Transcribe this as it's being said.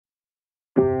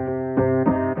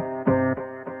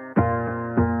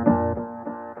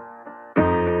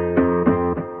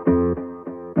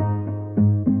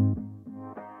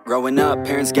Growing up,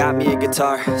 parents got me a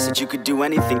guitar. Said you could do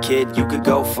anything, kid, you could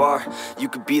go far. You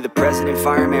could be the president,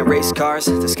 fireman, race cars.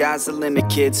 The sky's the limit,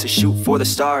 kid, so shoot for the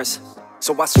stars.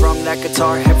 So I strummed that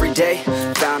guitar every day.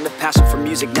 Found a passion for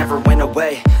music, never went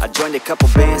away. I joined a couple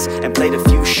bands and played a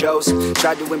few shows.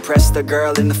 Tried to impress the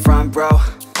girl in the front row.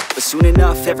 But soon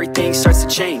enough, everything starts to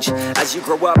change. As you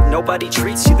grow up, nobody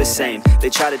treats you the same.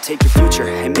 They try to take your future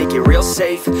and make it real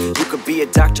safe. You could be a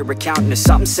doctor, accountant, or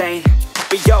something sane.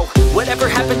 But yo, whatever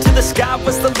happened to the sky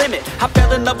was the limit. I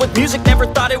fell in love with music, never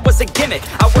thought it was a gimmick.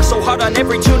 I worked so hard on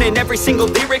every tune and every single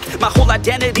lyric. My whole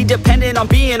identity depended on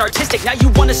being artistic. Now you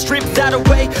wanna strip that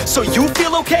away, so you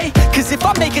feel okay? Cause if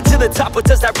I make it to the top, what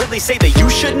does that really say? That you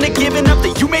shouldn't have given up,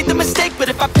 that you made the mistake? But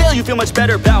if I fail, you feel much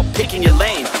better about picking your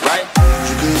lane, right?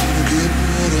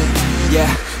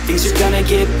 Yeah, things are gonna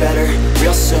get better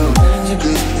real soon.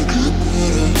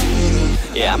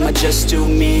 Yeah, I'ma just do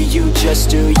me, you just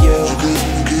do you.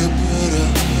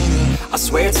 I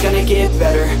swear it's gonna get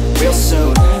better real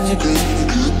soon.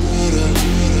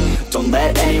 Don't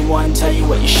let anyone tell you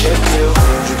what you should do.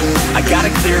 I got a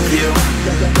clear view,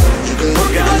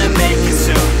 we're gonna make it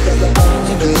soon.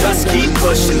 Just keep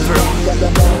pushing through.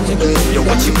 You're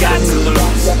what you got to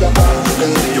lose.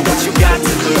 You're what you got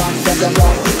to lose.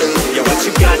 You're what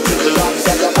you got to lose.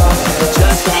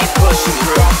 Just keep pushing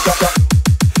through.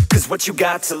 Cause what you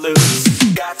got to lose,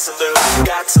 got to lose,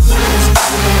 got to lose,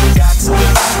 got to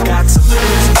lose, got to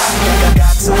lose,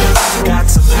 got to lose, got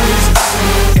to lose,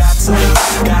 got to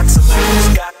lose, got to lose,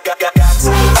 got to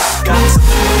lose,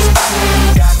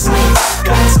 got to lose, got to lose, got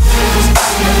to lose,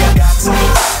 got to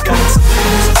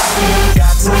lose,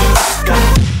 got to lose.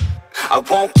 I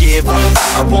won't give up,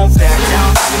 I won't back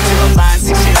down till the line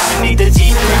 6 feet underneath the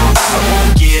deep ground. I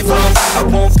won't give up, I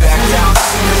won't back down.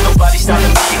 There's nobody stopping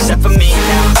me except for me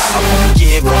now. I won't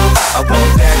give up, I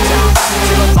won't back down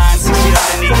till the line 6 feet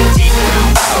underneath the deep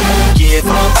ground. I won't give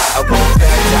up, I won't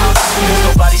back down. There's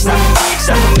nobody stopping me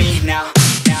except for me now.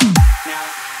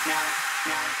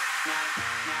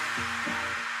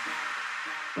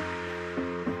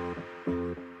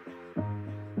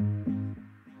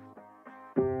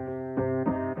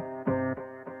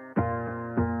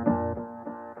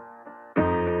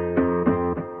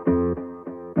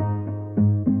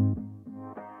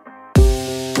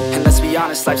 Be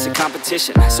honest, life's a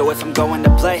competition. So if I'm going to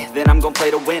play, then I'm gonna play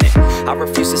to win it. I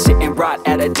refuse to sit and rot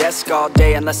at a desk all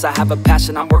day unless I have a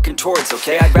passion I'm working towards,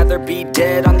 okay? I'd rather be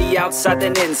dead on the outside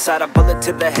than inside. A bullet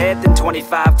to the head than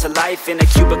 25 to life in a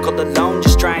cubicle alone,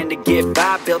 just trying to get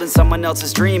by, building someone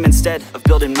else's dream instead of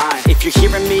building mine. If you're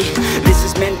hearing me, this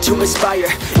is meant to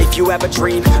inspire. If you have a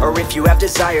dream, or if you have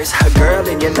desires, a girl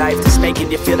in your life that's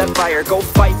making you feel that fire, go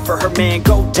fight for her man,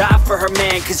 go die for her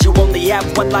man. Cause you only have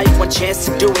one life, one chance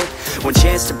to do it, one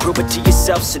chance to prove it to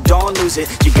yourself, so don't lose it.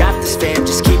 You got this, fam,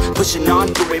 just keep pushing on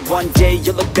through it. One day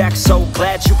you'll look back so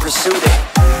glad you pursued it.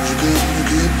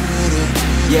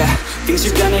 Yeah, things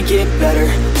are gonna get better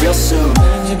real soon.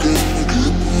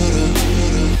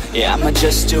 Yeah, I'ma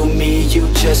just do me, you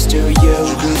just do you.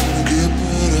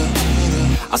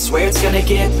 I swear it's gonna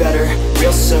get better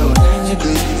real soon.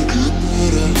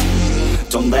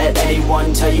 Don't let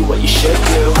anyone tell you what you should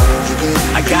do.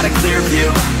 I got a clear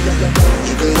view,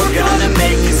 we're gonna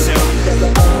make it soon.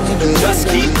 Just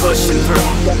keep pushing through.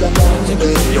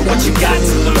 You're what you got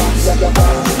to lose.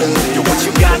 You're what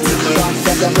you got to lose.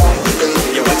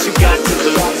 You're what you got to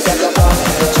lose.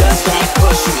 Just keep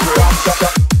pushing through.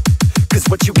 Cause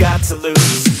what you got to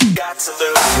lose, got to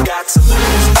lose, got to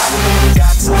lose,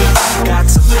 got to lose, got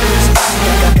to lose,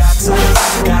 got to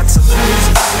lose, got to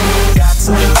lose, got to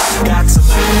lose, got to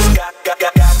lose, got to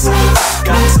lose, got to lose,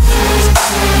 got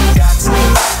to lose, got to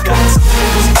lose, got to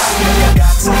lose,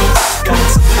 got to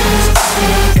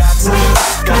lose, got to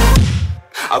lose.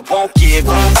 I won't give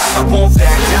up, I won't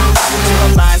back down till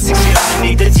the line 6 feet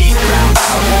underneath the deep ground.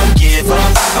 I won't give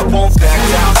up, I won't back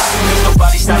down. There's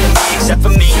nobody stopping me except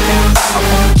for me now. I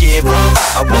won't give up,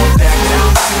 I won't back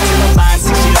down till the line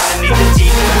 6 feet underneath the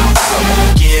deep ground. I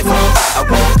won't give up, I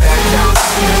won't back down.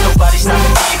 There's nobody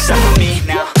stopping me except for me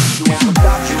now. You ain't gonna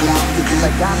stop me now, because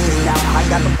I got this now. I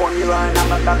got the formula and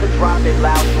I'm about to drop it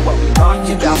loud. So what we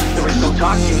talking about? There is no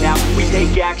talking now. We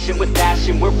take action with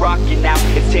passion, we're rocking now.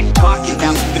 It's tick-tocking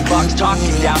now, the clock's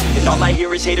talking down. And all I hear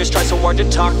is haters try so hard to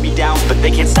talk me down, but they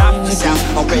can't stop the sound,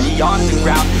 already on the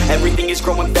ground. Everything is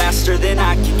growing faster than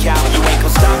I can count. You ain't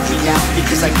gonna stop me now,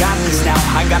 because I got this now.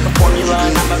 I got the formula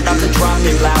and I'm about to drop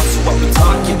it loud. So what we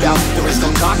talking about? There is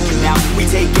no talking now. We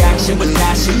take action with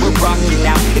passion, we're rocking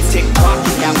now. It's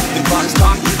tick-tocking now, the clock's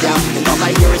talking down. And all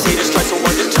I hear is haters try so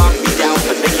hard to talk me down,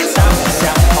 but they can't stop the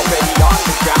sound, already on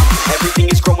the ground. Everything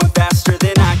is growing faster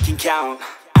than I can count.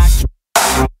 I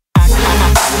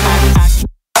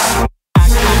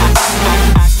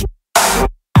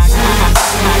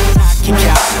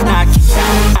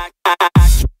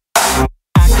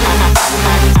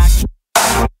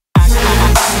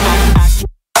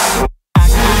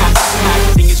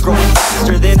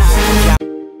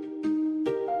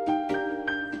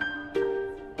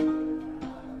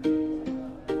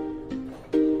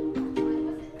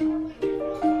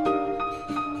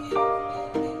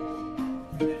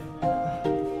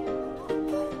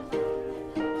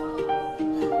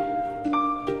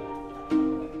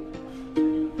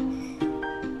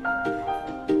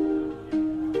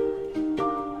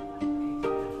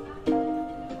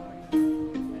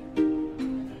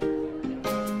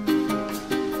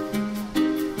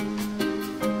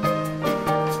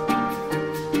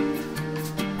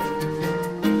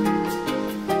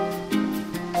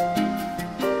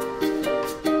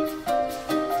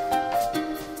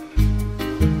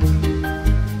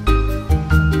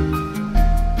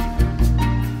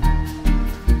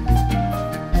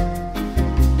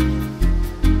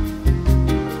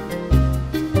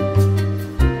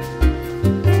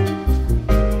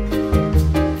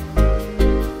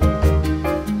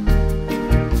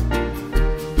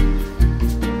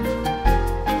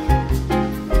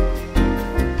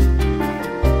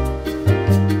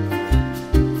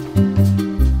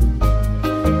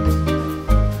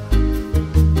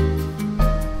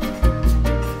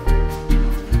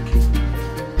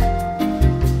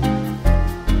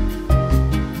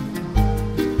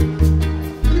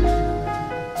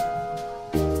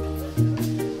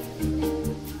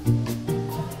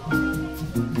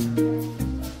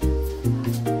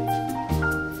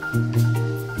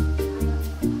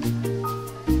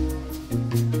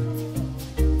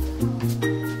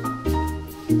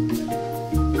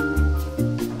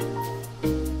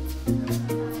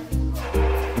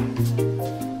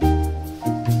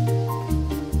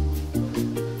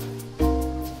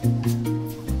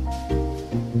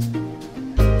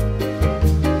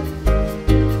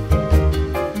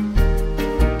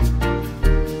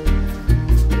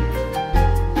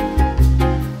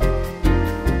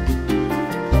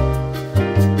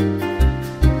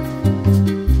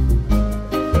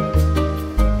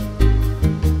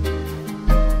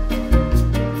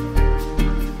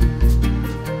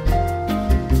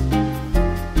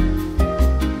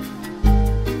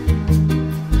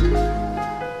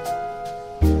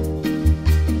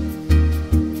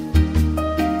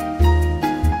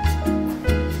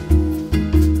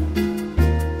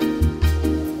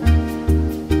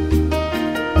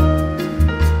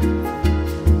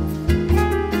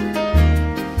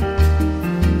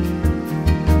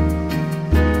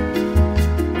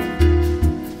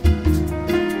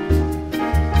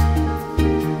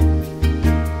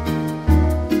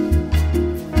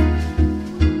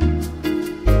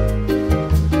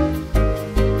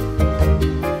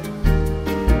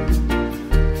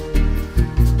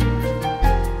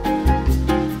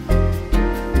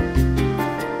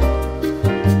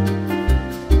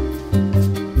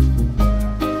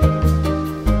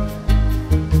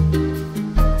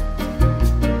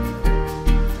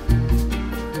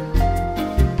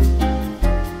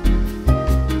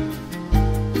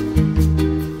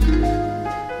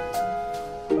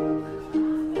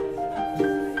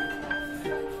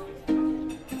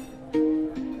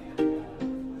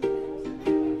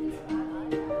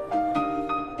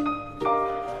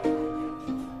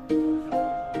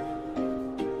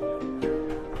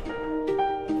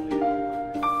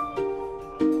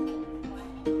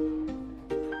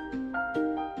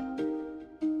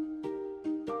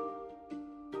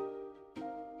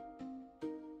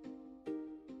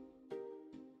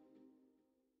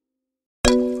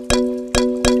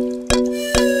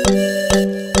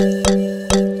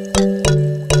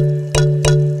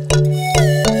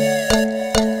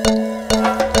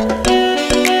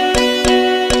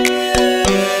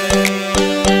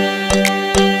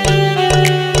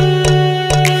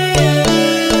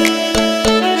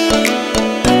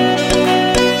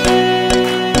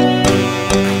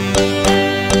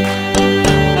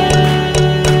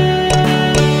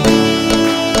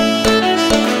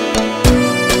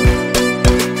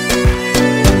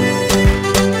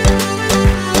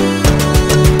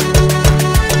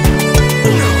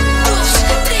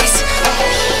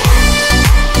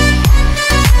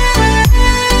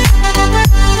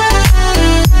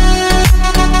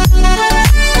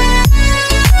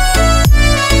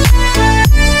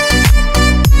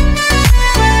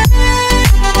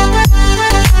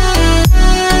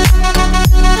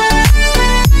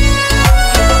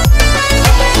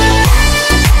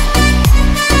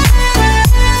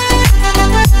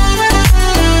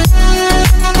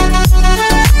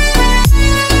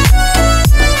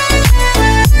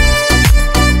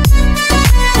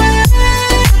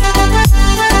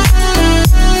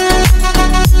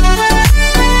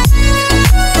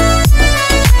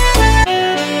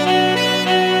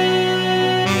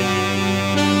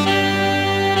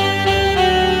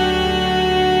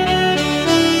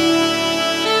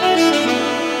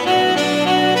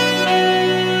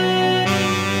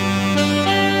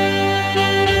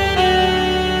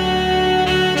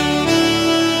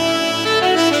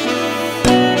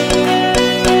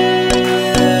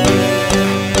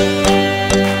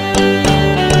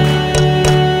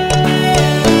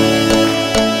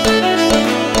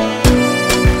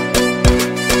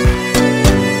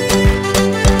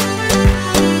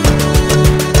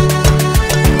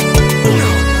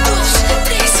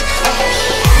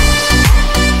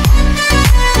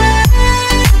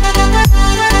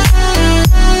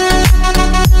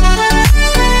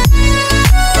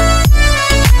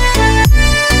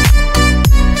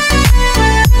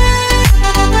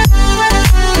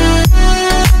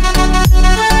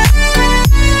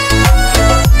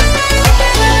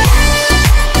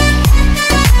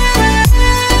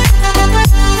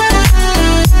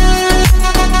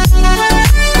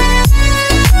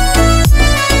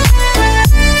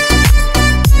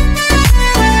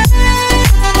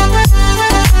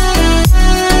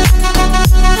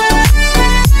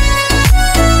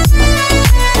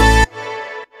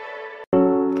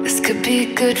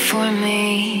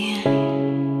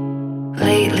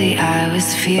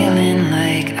feeling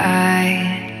like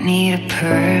I need a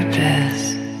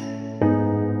purpose.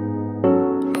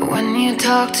 But when you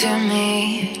talk to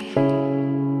me,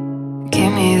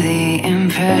 give me the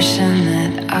impression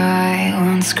that I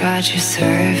won't scratch your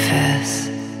surface.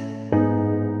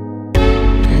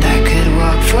 And I could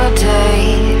walk for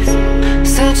days,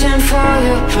 searching for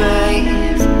your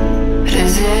praise, but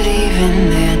is it even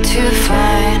there to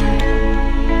find?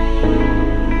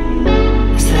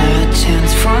 Is there a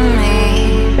chance for me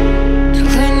to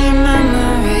learn your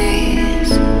memories?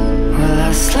 Will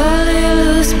I slowly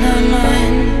lose my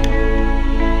mind?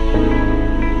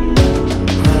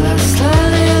 Will I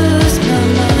slowly lose my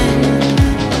mind?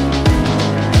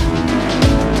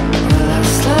 Will I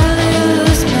slowly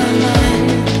lose my mind?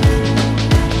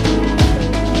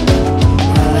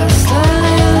 Will I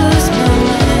slowly lose my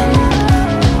mind?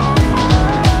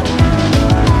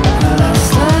 Will I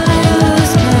slowly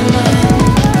lose my mind?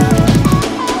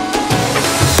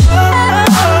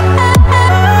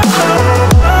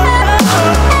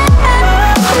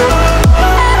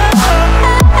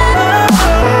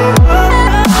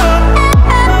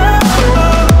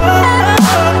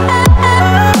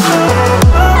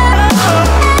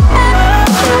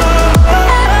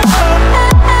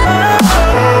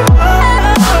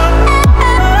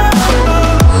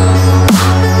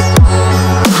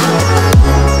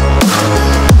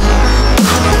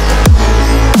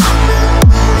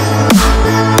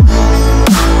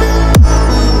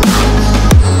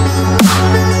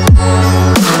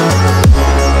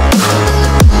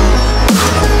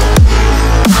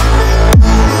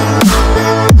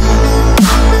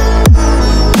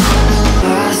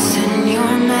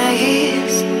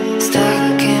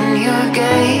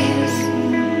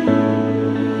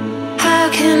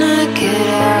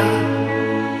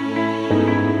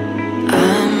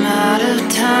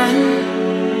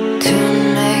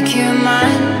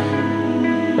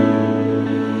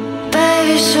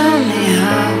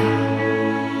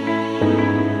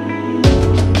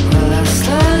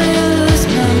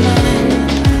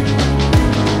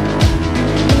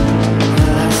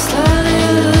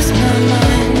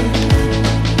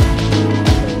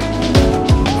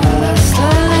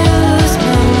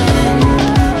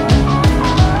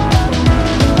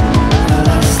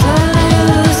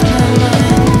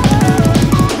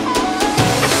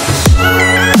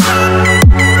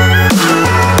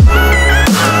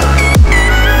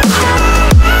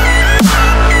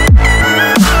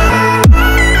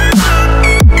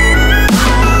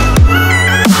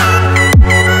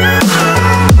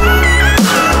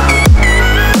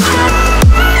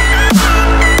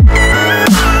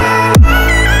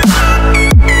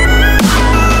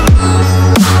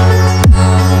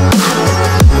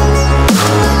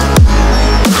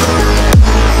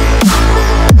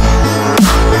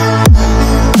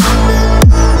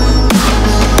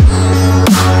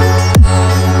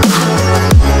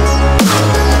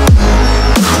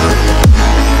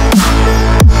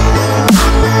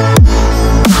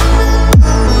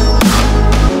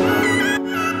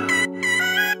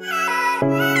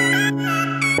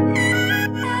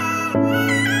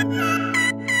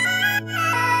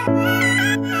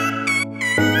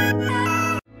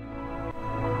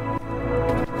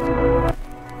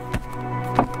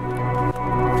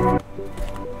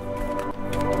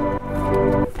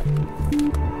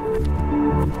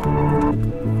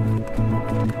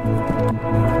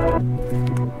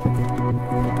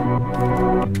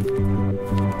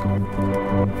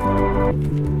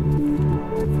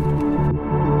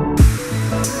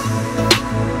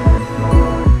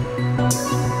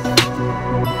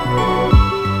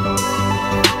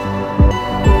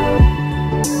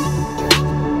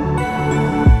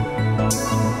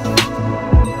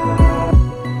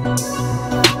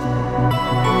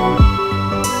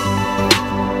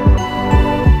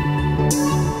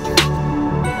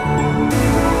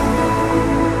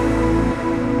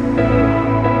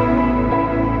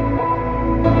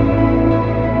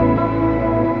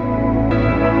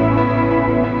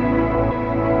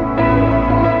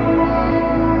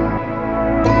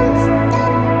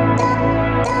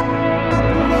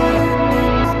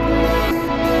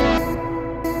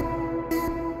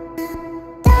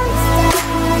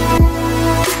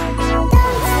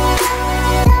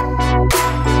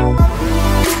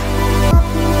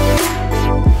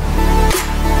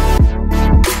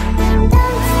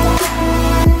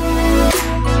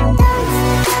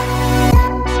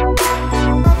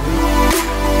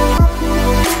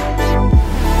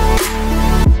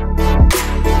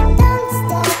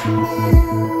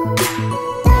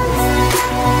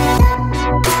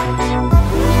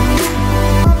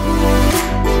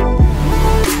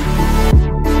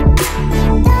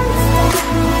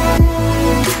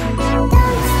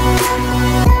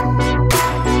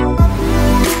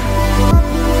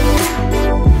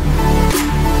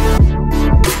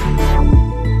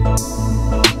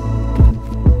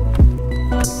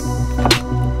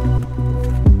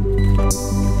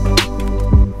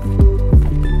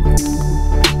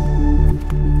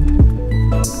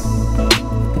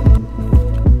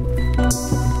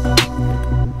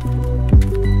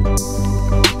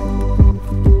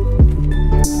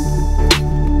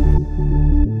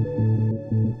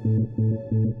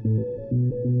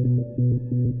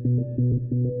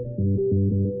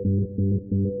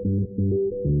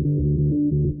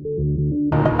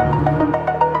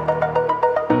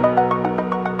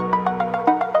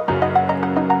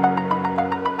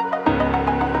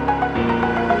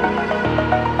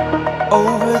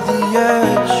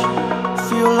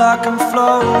 like I'm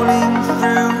floating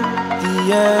through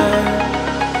the air.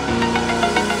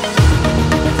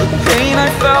 The pain I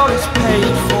felt is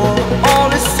paid